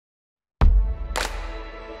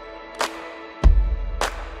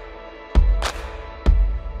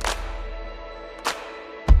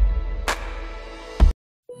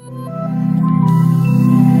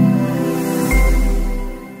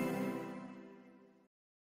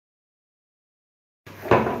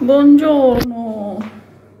Buongiorno.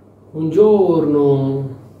 Buongiorno.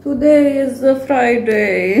 Today is a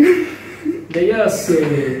Friday. Yes.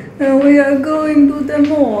 And we are going to the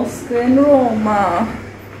mosque in Roma.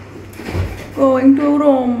 Going to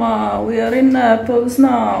Roma. We are in Naples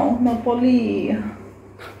now. Napoli.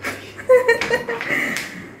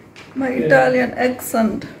 My Italian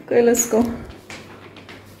accent. Okay, let's go.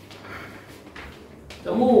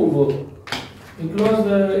 So move. And close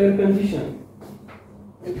the air condition.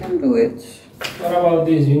 You can do it. What about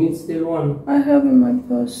this? You need still one. I have in my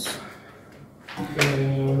purse.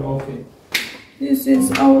 Okay. This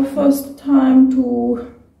is our first time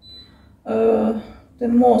to the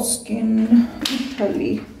mosque in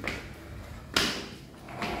Italy.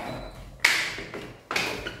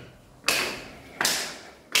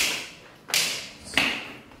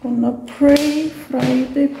 Gonna pray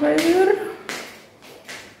Friday prayer.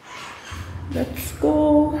 Let's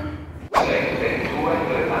go.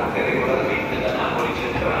 Regolarmente da Napoli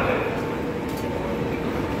Centrale.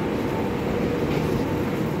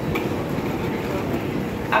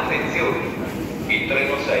 Attenzione! Il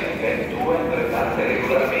treno 7-2 parte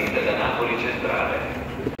regolarmente da Napoli Centrale.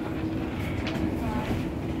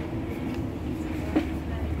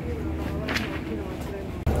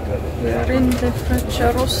 We are in the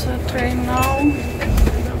Frecciarossa train now.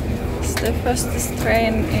 It's the fastest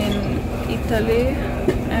train in Italy,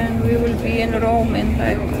 and we will be in Rome in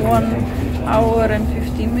like 1 hour and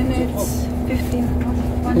 15 minutes. 15?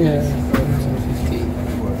 Yeah.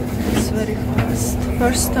 It's very fast.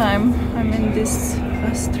 First time I'm in this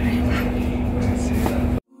fast train.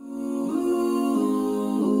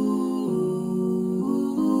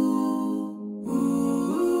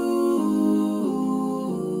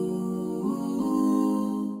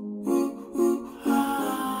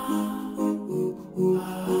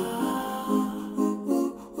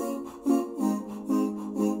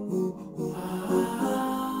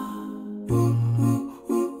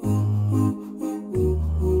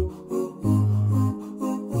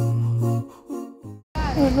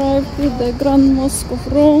 Arrived at the Great Mosque of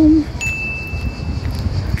Rome.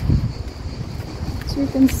 As you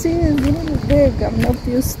can see, it's really big. I'm not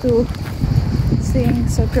used to seeing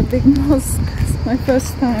such a big mosque. It's my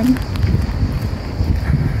first time.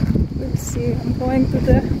 We'll see. I'm going to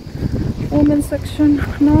the women's section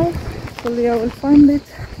now. Hopefully I will find it.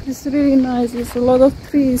 It's really nice. There's a lot of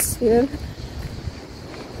trees here.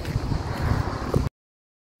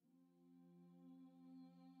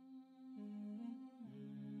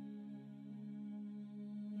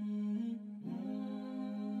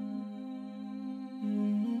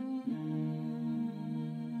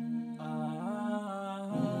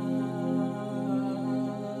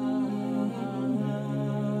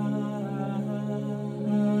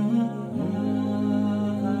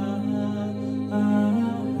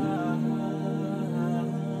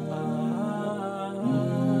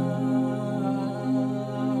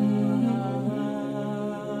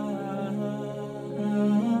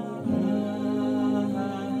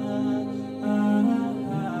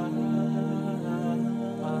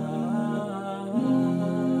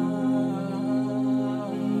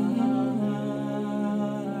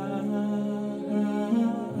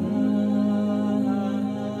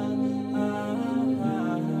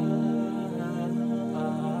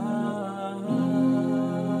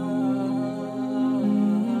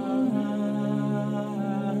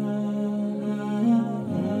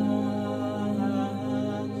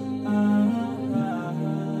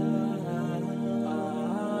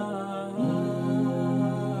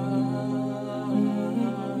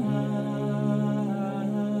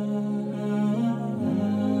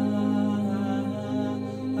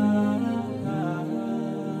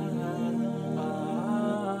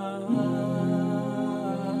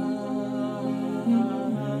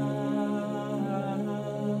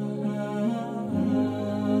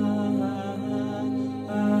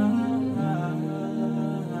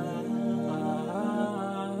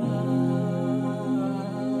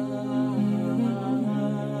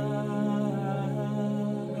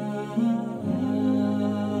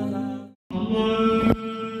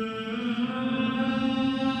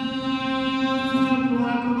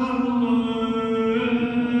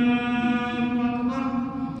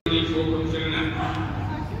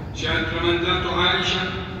 Ci ha tramandato Aisha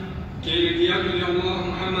che il inviato di Allah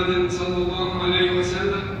Muhammad sallallahu alaihi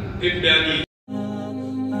wasallam ebbe a dire: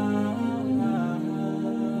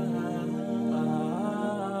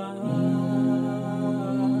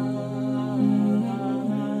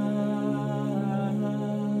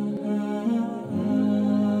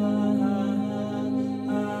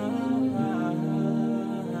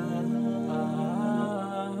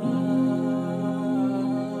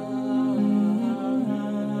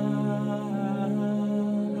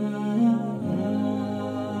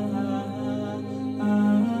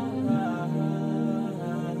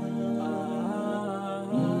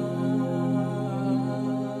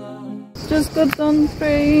 just got done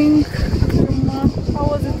praying. How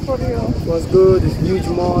was it for you? It was good. It's a huge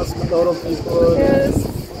mosque, a lot of people. Yes,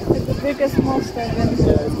 it's the biggest mosque I've been to.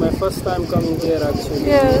 Yeah, it's my first time coming here actually.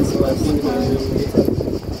 Yes, So I first think time. it's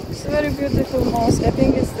It's a very beautiful mosque. I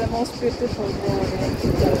think it's the most beautiful one in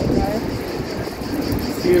Italy, right?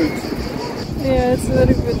 huge. Yeah, it's a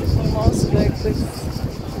very beautiful mosque, like with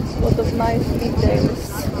a lot of nice details.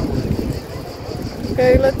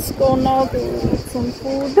 Okay, let's go now to eat some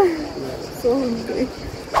food. So hungry.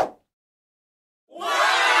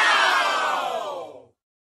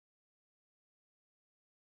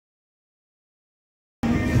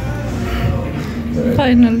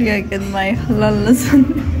 Finally, I get my halal lesson.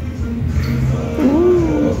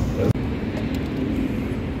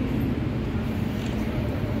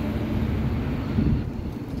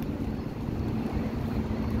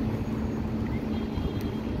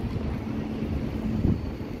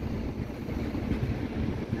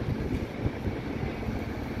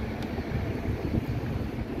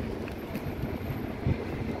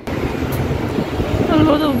 A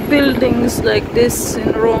lot of buildings like this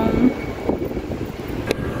in Rome.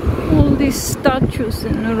 All these statues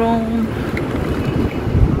in Rome.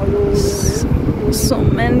 So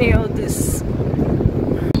many of this.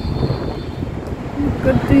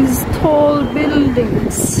 Look at these tall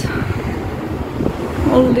buildings.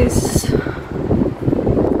 All this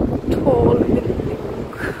tall building.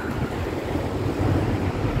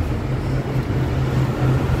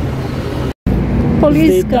 It's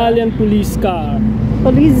the Italian police car.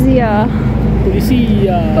 Polizia.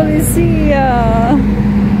 Polizia. Polizia.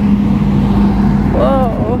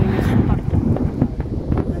 Wow.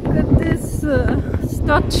 Look at this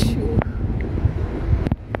statue.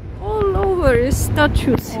 All over is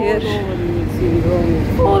statues here.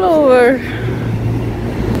 All over.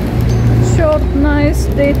 Short, nice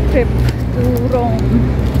day trip to Rome.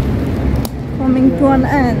 Coming to an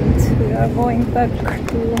end. We are going back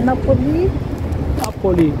to Napoli.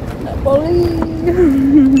 Napoli.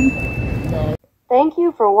 Thank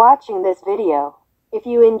you for watching this video. If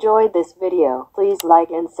you enjoyed this video, please like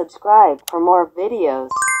and subscribe for more videos.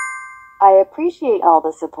 I appreciate all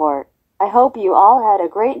the support. I hope you all had a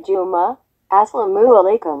great Jummah. Assalamu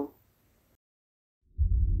alaikum.